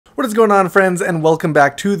What is going on, friends, and welcome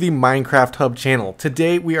back to the Minecraft Hub channel.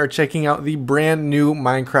 Today we are checking out the brand new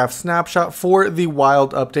Minecraft snapshot for the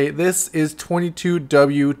wild update. This is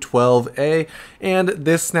 22w12a, and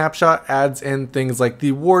this snapshot adds in things like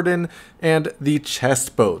the warden and the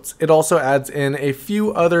chest boats. It also adds in a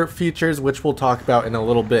few other features which we'll talk about in a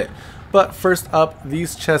little bit. But first up,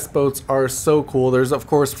 these chest boats are so cool. There's of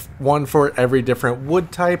course one for every different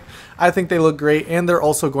wood type. I think they look great, and they're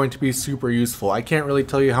also going to be super useful. I can't really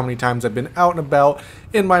tell you how many times I've been out and about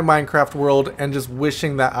in my Minecraft world and just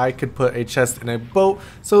wishing that I could put a chest in a boat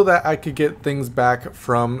so that I could get things back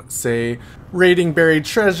from, say, raiding buried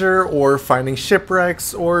treasure or finding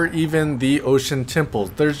shipwrecks or even the ocean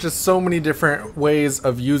temples. There's just so many different ways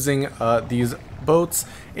of using these boats,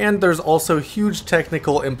 and there's also huge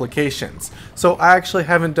technical implications. So I actually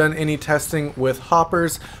haven't done any testing with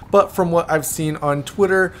hoppers, but from what I've seen on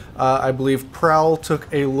Twitter, I believe Prowl took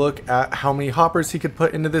a look at how many hoppers he could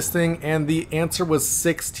put into this thing, and the answer was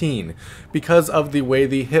 16. Because of the way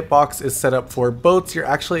the hitbox is set up for boats, you're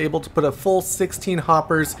actually able to put a full 16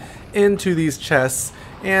 hoppers into these chests,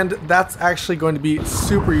 and that's actually going to be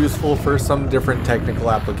super useful for some different technical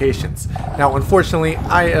applications. Now, unfortunately,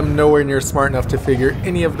 I am nowhere near smart enough to figure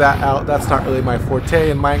any of that out. That's not really my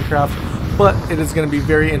forte in Minecraft, but it is going to be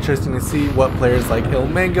very interesting to see what players like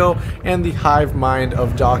Mango and the hive mind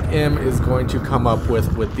of Doc M is going to come up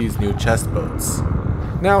with these new chest boats.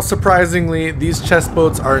 Now, surprisingly, these chest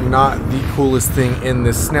boats are not the coolest thing in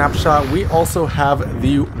this snapshot. We also have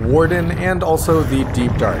the Warden and also the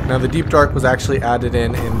Deep Dark. Now, the Deep Dark was actually added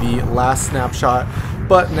in the last snapshot,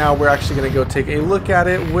 but now we're actually going to go take a look at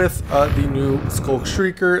it with the new Sculk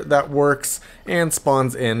Shrieker that works and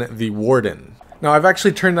spawns in the Warden. Now, I've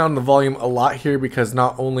actually turned down the volume a lot here because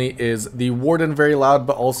not only is the Warden very loud,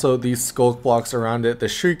 but also the Sculk blocks around it, the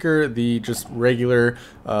Shrieker, the just regular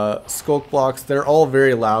Sculk blocks, they're all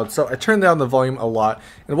very loud. So I turned down the volume a lot,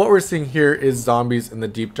 and what we're seeing here is zombies in the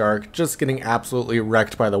Deep Dark just getting absolutely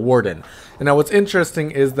wrecked by the Warden. And now what's interesting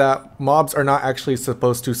is that mobs are not actually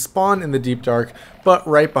supposed to spawn in the Deep Dark, but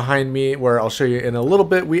right behind me, where I'll show you in a little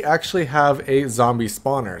bit, we actually have a zombie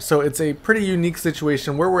spawner. So it's a pretty unique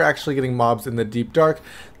situation where we're actually getting mobs in the Deep Dark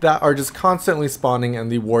that are just constantly spawning,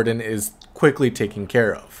 and the Warden is quickly taken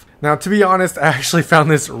care of. Now, to be honest, I actually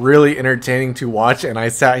found this really entertaining to watch, and I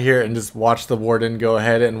sat here and just watched the Warden go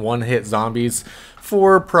ahead and one-hit zombies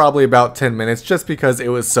for probably about 10 minutes just because it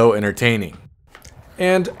was so entertaining.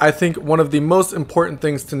 And I think one of the most important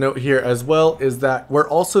things to note here as well is that we're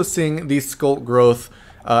also seeing the sculk growth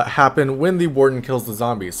happen when the Warden kills the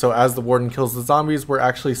zombies. So as the Warden kills the zombies, we're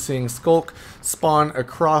actually seeing sculk spawn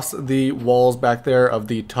across the walls back there of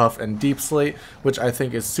the tough and deep slate, which I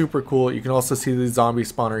think is super cool. You can also see the zombie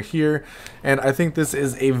spawner here, and I think this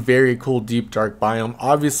is a very cool deep dark biome.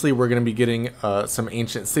 Obviously, we're going to be getting some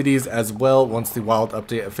ancient cities as well once the wild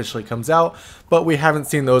update officially comes out, but we haven't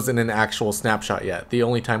seen those in an actual snapshot yet. The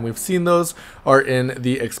only time we've seen those are in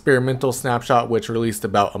the experimental snapshot, which released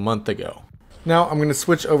about a month ago. Now I'm going to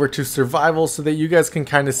switch over to survival so that you guys can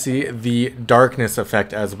kind of see the darkness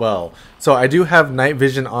effect as well. So I do have night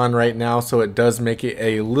vision on right now, so it does make it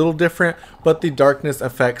a little different, but the darkness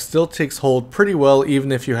effect still takes hold pretty well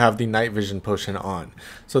even if you have the night vision potion on.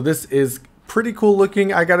 So this is pretty cool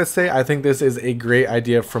looking, I gotta say. I think this is a great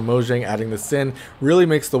idea from Mojang. Adding this in really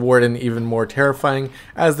makes the Warden even more terrifying,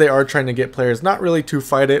 as they are trying to get players not really to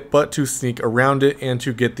fight it, but to sneak around it and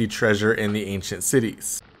to get the treasure in the ancient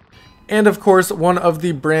cities. And of course, one of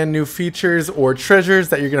the brand new features or treasures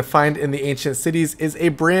that you're going to find in the ancient cities is a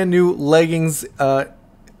brand new leggings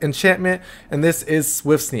enchantment, and this is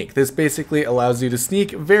Swift Sneak. This basically allows you to sneak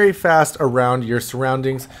very fast around your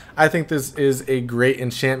surroundings. I think this is a great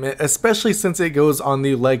enchantment, especially since it goes on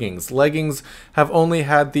the leggings. Leggings have only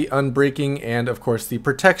had the unbreaking and of course the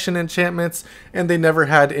protection enchantments, and they never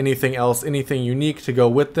had anything else, anything unique to go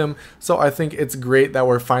with them. So I think it's great that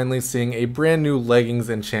we're finally seeing a brand new leggings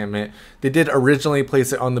enchantment. They did originally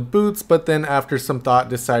place it on the boots, but then after some thought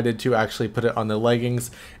decided to actually put it on the leggings,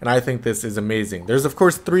 and I think this is amazing. There's of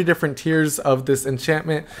course 3 different tiers of this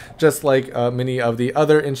enchantment, just like many of the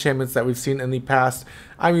other enchantments that we've seen in the past.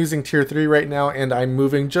 I'm using tier 3 right now, and I'm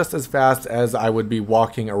moving just as fast as I would be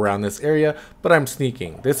walking around this area, but I'm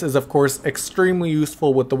sneaking. This is of course extremely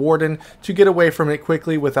useful with the Warden to get away from it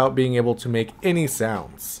quickly without being able to make any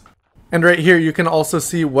sounds. And right here you can also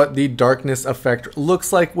see what the darkness effect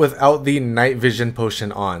looks like without the night vision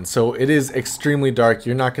potion on. So it is extremely dark.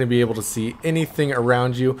 You're not going to be able to see anything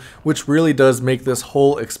around you, which really does make this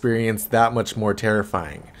whole experience that much more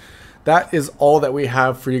terrifying. That is all that we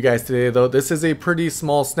have for you guys today, though. This is a pretty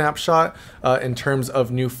small snapshot in terms of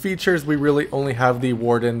new features. We really only have the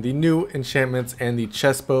Warden, the new enchantments, and the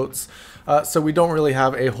chest boats. So we don't really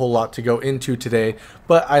have a whole lot to go into today,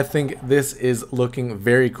 but I think this is looking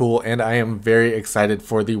very cool, and I am very excited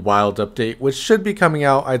for the wild update, which should be coming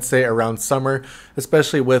out, I'd say, around summer,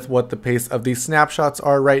 especially with what the pace of these snapshots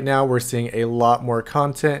are right now. We're seeing a lot more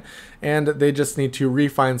content, and they just need to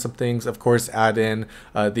refine some things, of course, add in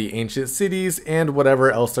the ancient cities and whatever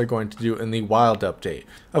else they're going to do in the wild update.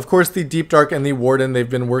 Of course, the Deep Dark and the Warden they've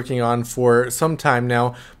been working on for some time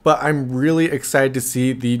now, but I'm really excited to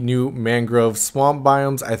see the new mangrove swamp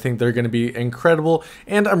biomes. I think they're going to be incredible,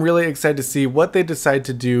 and I'm really excited to see what they decide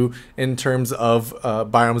to do in terms of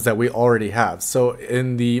biomes that we already have. So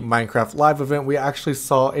in the Minecraft live event, we actually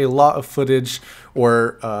saw a lot of footage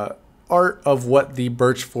or art of what the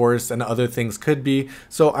birch forest and other things could be.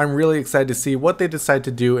 So I'm really excited to see what they decide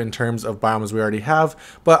to do in terms of biomes we already have,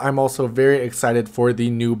 but I'm also very excited for the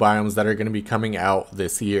new biomes that are going to be coming out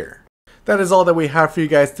this year. That is all that we have for you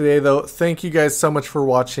guys today, though. Thank you guys so much for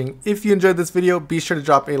watching. If you enjoyed this video, be sure to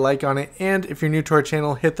drop a like on it, and if you're new to our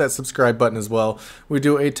channel, hit that subscribe button as well. We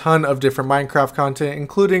do a ton of different Minecraft content,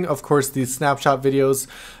 including, of course, these snapshot videos.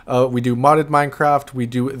 We do modded Minecraft, we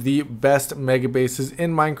do the best mega bases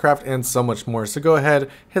in Minecraft, and so much more. So go ahead,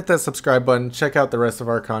 hit that subscribe button, check out the rest of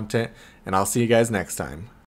our content, and I'll see you guys next time.